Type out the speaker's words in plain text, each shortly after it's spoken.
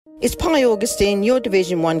It's Pi Augustine, your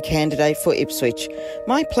Division 1 candidate for Ipswich.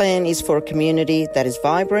 My plan is for a community that is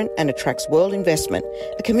vibrant and attracts world investment,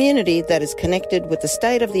 a community that is connected with the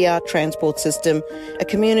state-of-the-art transport system, a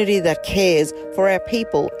community that cares for our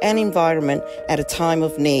people and environment at a time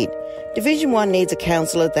of need. Division 1 needs a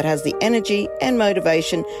councillor that has the energy and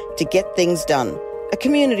motivation to get things done, a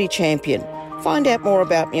community champion. Find out more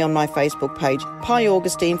about me on my Facebook page, Pi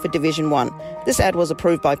Augustine for Division 1. This ad was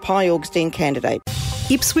approved by Pi Augustine candidate.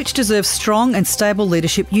 Ipswich deserves strong and stable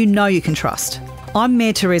leadership you know you can trust. I'm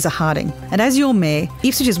Mayor Teresa Harding, and as your Mayor,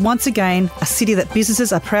 Ipswich is once again a city that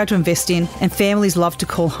businesses are proud to invest in and families love to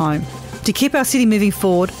call home. To keep our city moving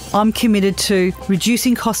forward, I'm committed to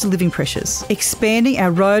reducing cost of living pressures, expanding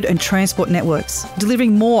our road and transport networks,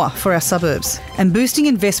 delivering more for our suburbs, and boosting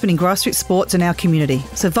investment in grassroots sports in our community.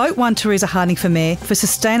 So vote 1 Teresa Harding for Mayor for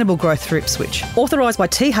sustainable growth for Ipswich. Authorised by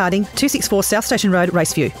T Harding, 264 South Station Road,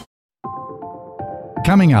 Raceview.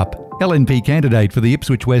 Coming up, LNP candidate for the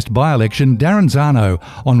Ipswich West by-election, Darren Zanow,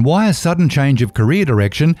 on why a sudden change of career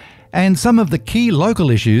direction and some of the key local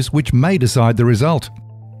issues which may decide the result.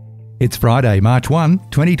 It's Friday, March 1,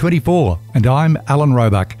 2024, and I'm Alan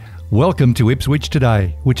Roebuck. Welcome to Ipswich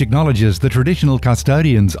Today, which acknowledges the traditional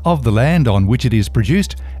custodians of the land on which it is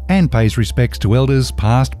produced and pays respects to elders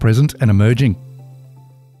past, present and emerging.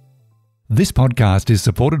 This podcast is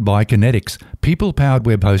supported by Kinetics, people-powered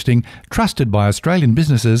web hosting trusted by Australian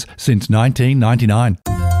businesses since 1999.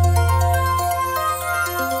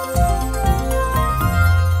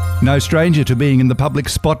 No stranger to being in the public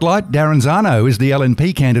spotlight, Darren Zanow is the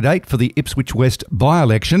LNP candidate for the Ipswich West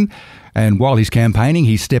by-election. And while he's campaigning,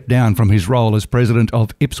 he stepped down from his role as president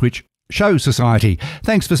of Ipswich Show Society.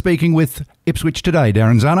 Thanks for speaking with Ipswich Today,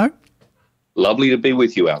 Darren Zanow. Lovely to be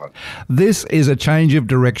with you, Alan. This is a change of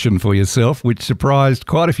direction for yourself, which surprised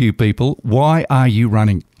quite a few people. Why are you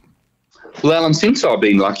running? Well, Alan, since I've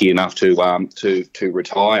been lucky enough to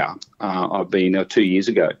retire, I've been 2 years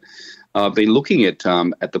ago. I've been looking at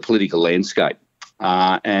the political landscape,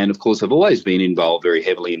 and of course, I've always been involved very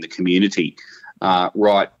heavily in the community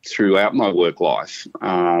right throughout my work life,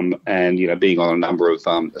 and being on a number of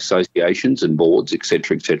associations and boards,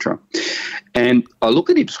 etc., etc. And I look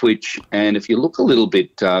at Ipswich, and if you look a little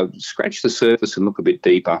bit, scratch the surface and look a bit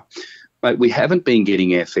deeper, mate, we haven't been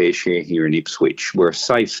getting our fair share here in Ipswich. We're a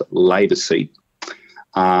safe Labor seat.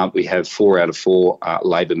 We have 4 out of 4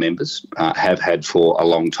 Labor members, have had for a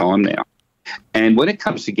long time now. And when it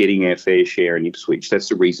comes to getting our fair share in Ipswich, that's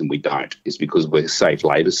the reason we don't, is because we're a safe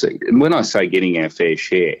Labor seat. And when I say getting our fair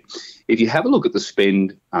share, if you have a look at the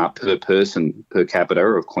spend per person per capita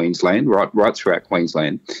of Queensland, right throughout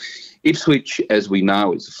Queensland, Ipswich, as we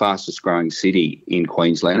know, is the fastest growing city in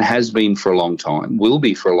Queensland, has been for a long time, will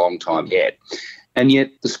be for a long time yet. And yet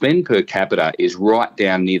the spend per capita is right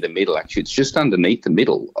down near the middle. Actually, it's just underneath the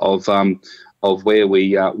middle of where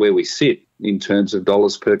we sit in terms of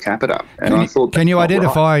dollars per capita. And I thought, can you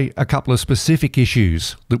identify a couple of specific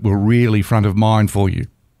issues that were really front of mind for you?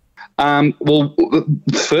 Well,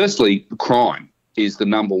 firstly, crime is the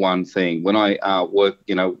number one thing. When I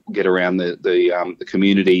get around the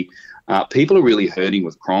community, people are really hurting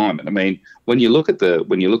with crime. And I mean, when you look at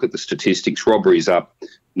the statistics, robberies up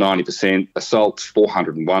 90%, assaults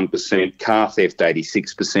 401%, car theft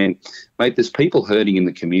 86%. Mate, there's people hurting in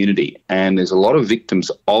the community, and there's a lot of victims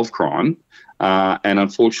of crime, and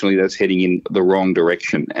unfortunately that's heading in the wrong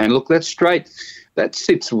direction. And look, that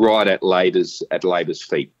sits right at Labor's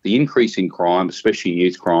feet. The increase in crime, especially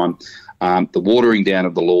youth crime, the watering down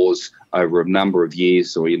of the laws over a number of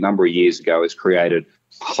years ago has created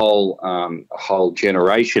a whole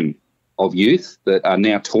generation of youth that are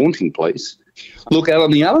now taunting police. Look,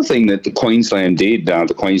 Alan, the other thing that the Queensland did,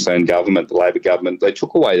 the Queensland government, the Labor government, they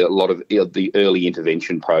took away a lot of the early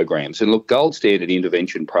intervention programs. And look, gold standard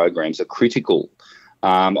intervention programs are critical.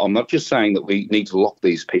 I'm not just saying that we need to lock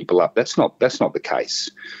these people up. That's not the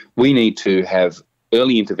case. We need to have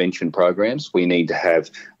early intervention programs. We need to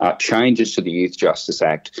have changes to the Youth Justice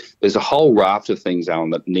Act. There's a whole raft of things, Alan,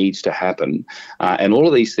 that needs to happen. And all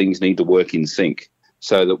of these things need to work in sync,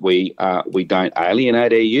 so that we don't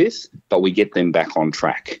alienate our youth, but we get them back on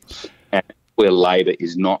track. And where Labor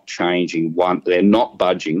is not changing, they're not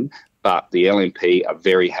budging, but the LNP are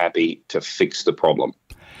very happy to fix the problem.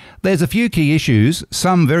 There's a few key issues,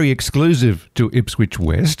 some very exclusive to Ipswich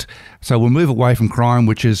West, so we'll move away from crime,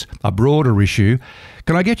 which is a broader issue.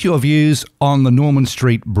 Can I get your views on the Norman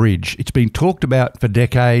Street Bridge? It's been talked about for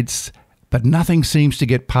decades, but nothing seems to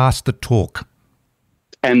get past the talk.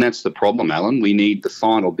 And that's the problem, Alan. We need the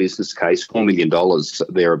final business case, $4 million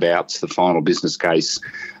thereabouts. The final business case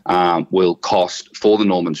will cost for the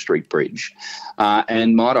Norman Street Bridge.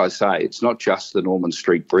 And might I say, it's not just the Norman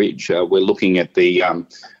Street Bridge. We're looking at the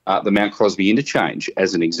Mount Crosby interchange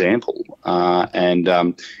as an example.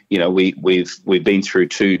 We've been through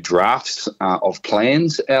 2 drafts of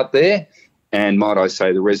plans out there. And might I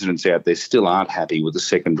say, the residents out there still aren't happy with the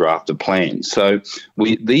second draft of plans. So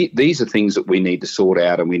these are things that we need to sort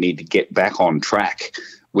out, and we need to get back on track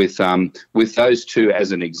with those 2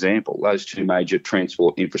 as an example, those 2 major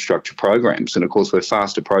transport infrastructure programs. And of course, we're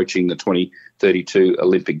fast approaching the 2032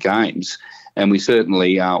 Olympic Games, and we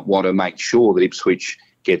certainly want to make sure that Ipswich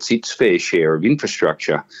gets its fair share of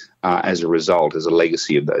infrastructure as a result, as a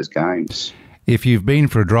legacy of those games. If you've been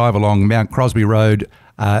for a drive along Mount Crosby Road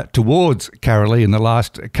towards Carolee in the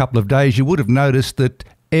last couple of days, you would have noticed that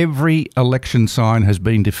every election sign has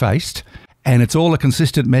been defaced, and it's all a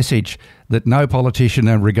consistent message that no politician,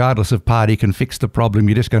 regardless of party, can fix the problem.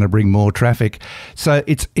 You're just going to bring more traffic. So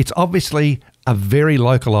it's obviously a very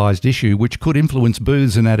localised issue which could influence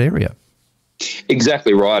booths in that area.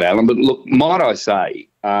 Exactly right, Alan. But look, might I say,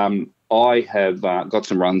 I have got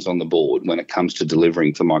some runs on the board when it comes to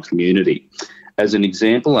delivering for my community. As an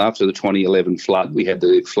example, after the 2011 flood, we had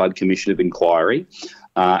the Flood Commission of Inquiry,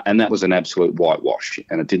 and that was an absolute whitewash.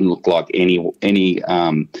 And it didn't look like any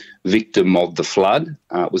victim of the flood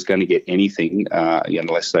was going to get anything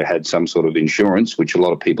unless they had some sort of insurance, which a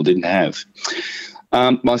lot of people didn't have.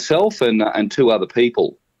 Myself and 2 other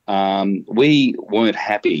people, we weren't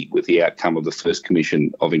happy with the outcome of the first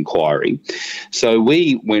commission of inquiry. So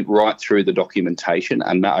we went right through the documentation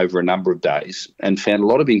and over a number of days and found a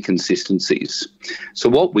lot of inconsistencies. So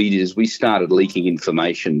what we did is we started leaking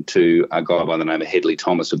information to a guy by the name of Hedley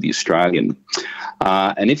Thomas of The Australian.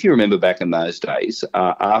 And if you remember back in those days,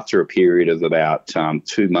 after a period of about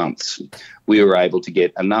 2 months, we were able to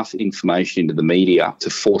get enough information into the media to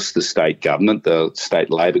force the state government, the state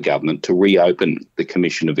Labor government, to reopen the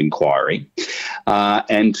Commission of Inquiry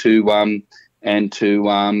and to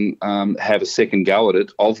have a second go at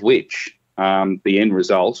it, of which the end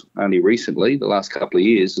result, only recently, the last couple of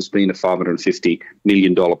years, has been a $550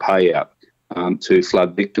 million payout to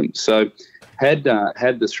flood victims. So had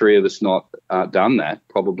the 3 of us not done that,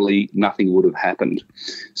 probably nothing would have happened.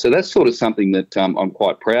 So that's sort of something that I'm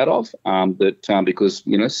quite proud of, because,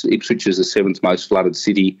 Ipswich is the 7th most flooded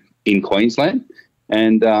city in Queensland.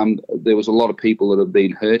 And there was a lot of people that have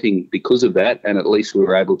been hurting because of that, and at least we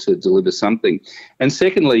were able to deliver something. And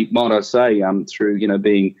secondly, might I say, through,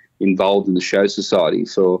 being involved in the Show Society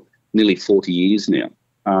for nearly 40 years now,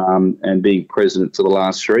 and being president for the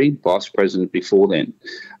last 3, vice president before then,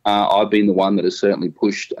 I've been the one that has certainly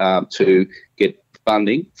pushed to get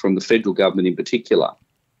funding from the federal government in particular,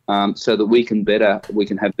 so that we can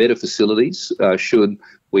have better facilities should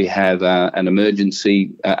we have an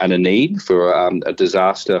emergency and a need for a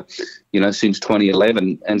disaster, since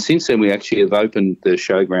 2011. And since then, we actually have opened the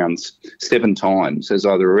showgrounds 7 times as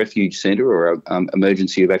either a refuge centre or an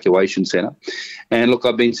emergency evacuation centre. And look,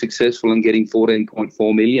 I've been successful in getting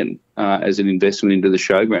 $14.4 million as an investment into the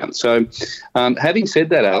showground. So having said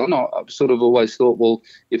that, Alan, I've sort of always thought, well,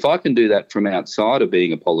 if I can do that from outside of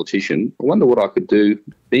being a politician, I wonder what I could do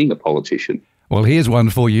being a politician. Well, here's one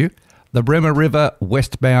for you. The Bremer River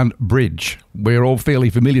westbound bridge. We're all fairly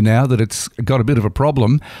familiar now that it's got a bit of a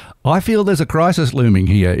problem. I feel there's a crisis looming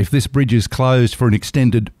here. If this bridge is closed for an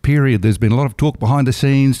extended period, there's been a lot of talk behind the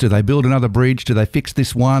scenes. Do they build another bridge? Do they fix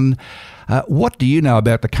this one? What do you know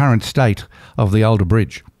about the current state of the older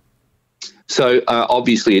bridge? So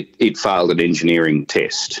obviously it failed an engineering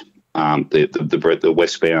test. The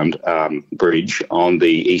westbound bridge on the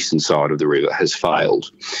eastern side of the river has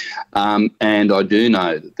failed. And I do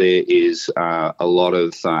know that there is a lot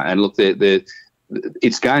of, and look,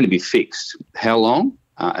 it's going to be fixed. How long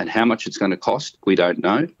and how much it's going to cost, we don't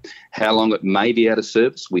know. How long it may be out of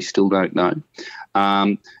service, we still don't know.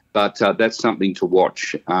 But that's something to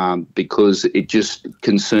watch because it just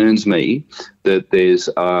concerns me that there's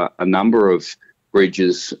a number of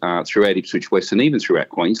bridges throughout Ipswich West and even throughout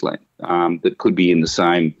Queensland that could be in the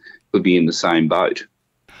same boat.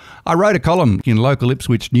 I wrote a column in local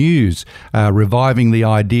Ipswich News reviving the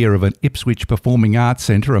idea of an Ipswich Performing Arts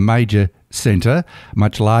Centre, a major centre,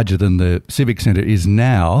 much larger than the Civic Centre is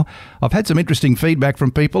now. I've had some interesting feedback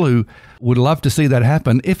from people who would love to see that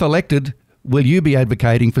happen. If elected, will you be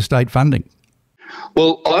advocating for state funding?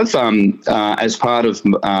 Well, I've, as part of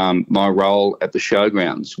my role at the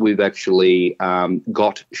showgrounds, we've actually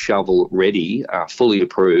got shovel-ready, fully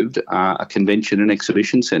approved, a convention and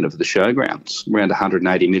exhibition centre for the showgrounds, around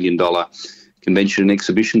 $180 million Convention and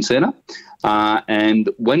Exhibition Centre. And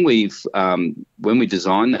when we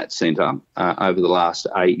designed that centre over the last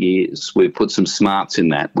 8 years, we've put some smarts in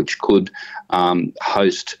that, which could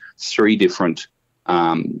host three different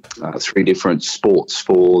sports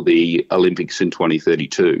for the Olympics in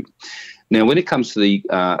 2032. Now, when it comes to the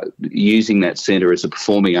using that centre as a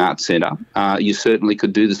performing arts centre, you certainly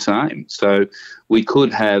could do the same. So we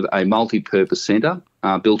could have a multi-purpose centre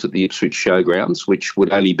built at the Ipswich Showgrounds, which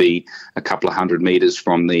would only be a couple of 100 metres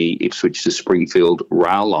from the Ipswich to Springfield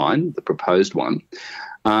rail line, the proposed one,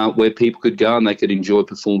 where people could go and they could enjoy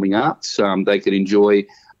performing arts. They could enjoy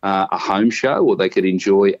a home show, or they could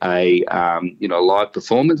enjoy a live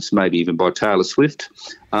performance, maybe even by Taylor Swift,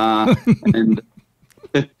 and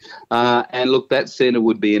look, that centre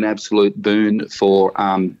would be an absolute boon for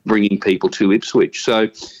bringing people to Ipswich. So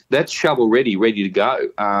that's shovel ready to go.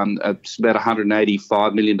 It's about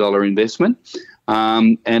 $185 million investment.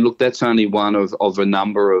 And look, that's only one of a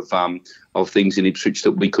number of things in Ipswich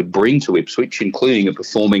that we could bring to Ipswich, including a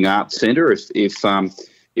performing arts centre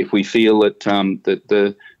if we feel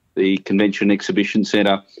that the Convention Exhibition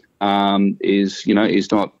Centre is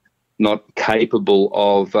not capable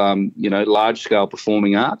of large-scale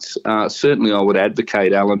performing arts. Certainly, I would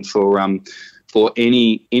advocate, Alan, for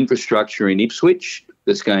any infrastructure in Ipswich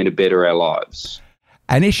that's going to better our lives.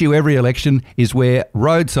 An issue every election is where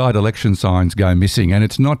roadside election signs go missing, and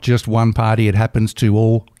it's not just one party, it happens to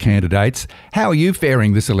all candidates. How are you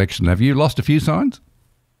faring this election? Have you lost a few signs?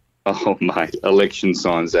 Oh, mate, election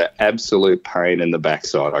signs are absolute pain in the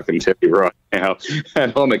backside, I can tell you right now,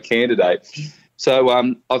 and I'm a candidate. So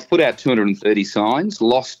I've put out 230 signs,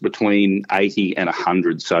 lost between 80 and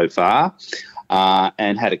 100 so far,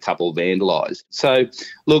 and had a couple vandalised. So,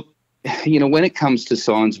 look, when it comes to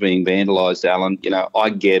signs being vandalised, Alan, I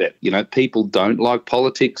get it. People don't like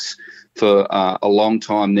politics for a long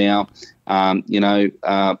time now.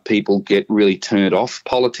 People get really turned off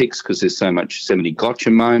politics because there's so many gotcha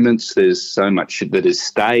moments. There's so much that is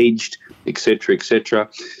staged, et cetera, et cetera.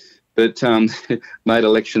 But, mate,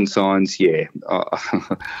 election signs, yeah.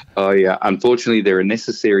 Unfortunately, they're a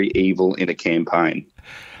necessary evil in a campaign.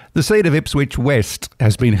 The seat of Ipswich West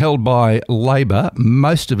has been held by Labor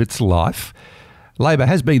most of its life. Labor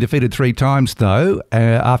has been defeated 3 times, though,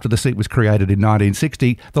 after the seat was created in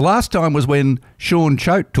 1960. The last time was when Sean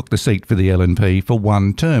Choate took the seat for the LNP for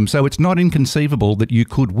 1 term, so it's not inconceivable that you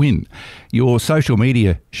could win. Your social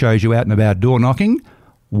media shows you out and about door knocking.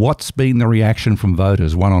 What's been the reaction from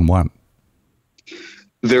voters one-on-one?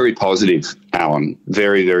 Very positive, Alan.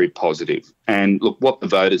 Very, very positive. And look, what the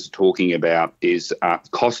voters are talking about is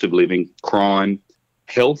cost of living, crime,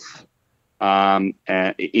 health,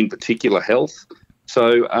 in particular health.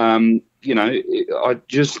 So,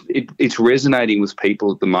 it's resonating with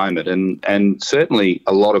people at the moment. And certainly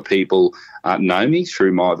a lot of people know me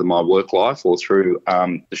through either my work life or through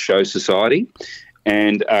the show Society.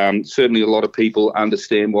 And certainly a lot of people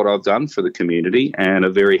understand what I've done for the community and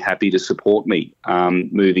are very happy to support me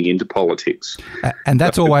moving into politics. And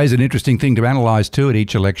that's always an interesting thing to analyse too at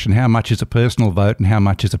each election. How much is a personal vote and how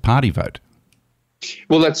much is a party vote?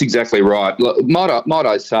 Well, that's exactly right. Look, might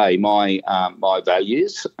I say my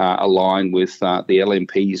values align with the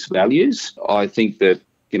LNP's values. I think that,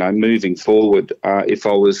 moving forward, if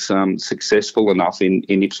I was successful enough in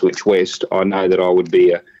Ipswich West, I know that I would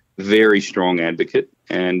be a very strong advocate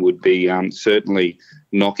and would be certainly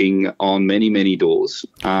knocking on many, many doors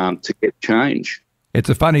to get change. It's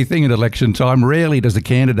a funny thing at election time. Rarely does a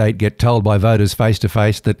candidate get told by voters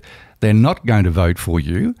face-to-face that they're not going to vote for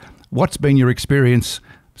you. What's been your experience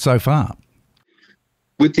so far?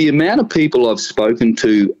 With the amount of people I've spoken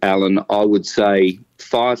to, Alan, I would say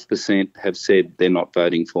 5% have said they're not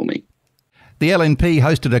voting for me. The LNP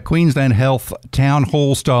hosted a Queensland Health Town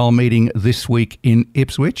Hall style meeting this week in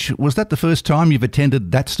Ipswich. Was that the first time you've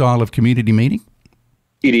attended that style of community meeting?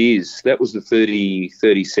 It is. That was the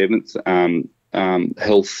 37th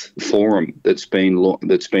health forum that's been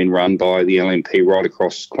run by the LNP right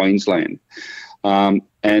across Queensland.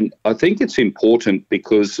 And I think it's important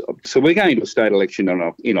because, so we're going to a state election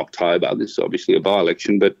in October. This is obviously a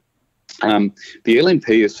by-election, but the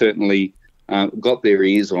LNP has certainly got their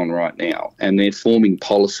ears on right now and they're forming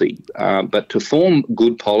policy. But to form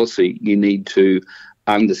good policy, you need to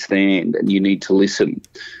understand and you need to listen.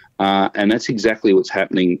 And that's exactly what's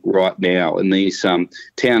happening right now in these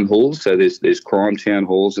town halls. So there's crime town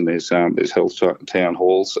halls and there's health town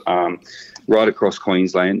halls right across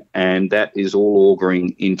Queensland, and that is all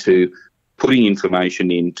auguring into putting information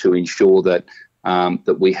in to ensure that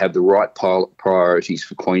that we have the right priorities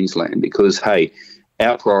for Queensland. Because hey,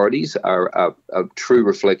 our priorities are a true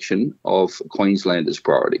reflection of Queenslanders'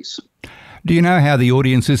 priorities. Do you know how the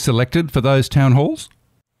audience is selected for those town halls?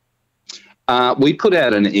 We put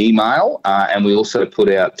out an email and we also put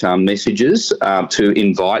out messages to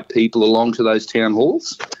invite people along to those town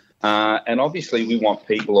halls. And obviously we want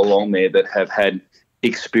people along there that have had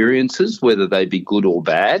experiences, whether they be good or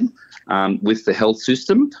bad, with the health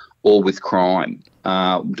system or with crime,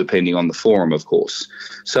 depending on the forum, of course.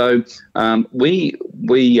 So we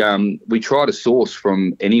try to source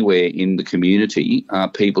from anywhere in the community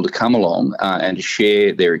people to come along and to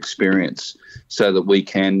share their experience, so that we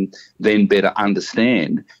can then better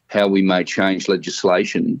understand how we may change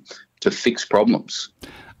legislation to fix problems.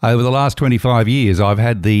 Over the last 25 years, I've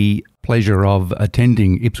had the pleasure of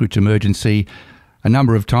attending Ipswich Emergency a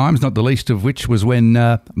number of times, not the least of which was when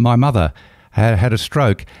my mother had a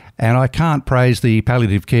stroke. And I can't praise the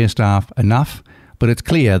palliative care staff enough, but it's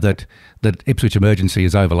clear that Ipswich Emergency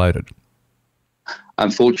is overloaded.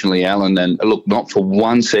 Unfortunately, Alan, and look, not for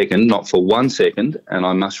one second, and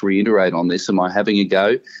I must reiterate on this, am I having a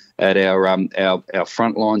go at our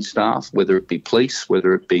frontline staff, whether it be police,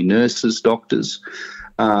 whether it be nurses, doctors,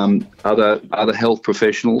 other health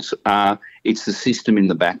professionals. It's the system in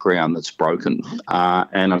the background that's broken.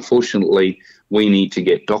 And unfortunately, we need to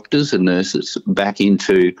get doctors and nurses back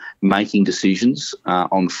into making decisions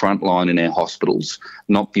on the front line in our hospitals,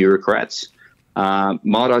 not bureaucrats.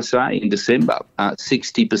 Might I say, in December,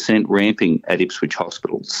 60% ramping at Ipswich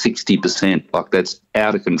Hospital, 60%, like that's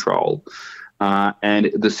out of control. And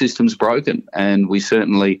the system's broken, and we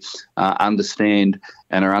certainly understand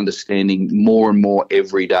and are understanding more and more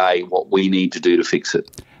every day what we need to do to fix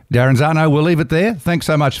it. Darren Zanow, we'll leave it there. Thanks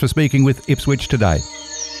so much for speaking with Ipswich Today.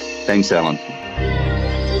 Thanks, Alan.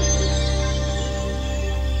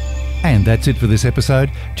 And that's it for this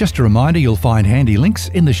episode. Just a reminder, you'll find handy links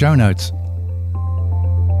in the show notes.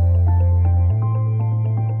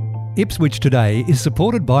 Ipswich Today is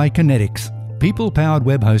supported by Kinetics, people-powered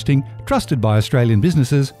web hosting trusted by Australian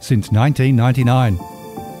businesses since 1999.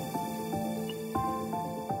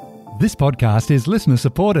 This podcast is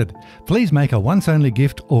listener-supported. Please make a once-only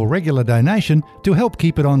gift or regular donation to help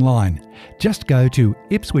keep it online. Just go to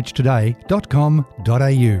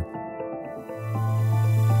ipswichtoday.com.au.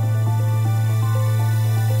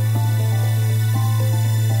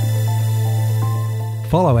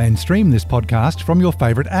 Follow and stream this podcast from your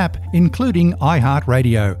favourite app, including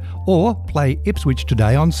iHeartRadio, or play Ipswich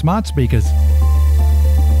Today on smart speakers.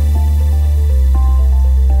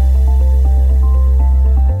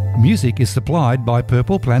 Music is supplied by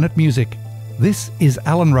Purple Planet Music. This is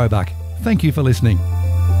Alan Roebuck. Thank you for listening.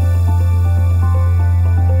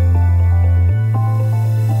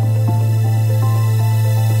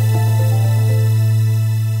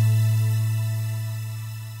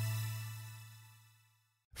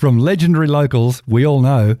 From legendary locals we all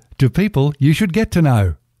know to people you should get to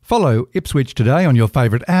know. Follow Ipswich Today on your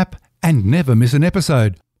favourite app and never miss an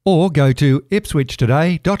episode. Or go to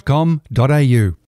ipswichtoday.com.au.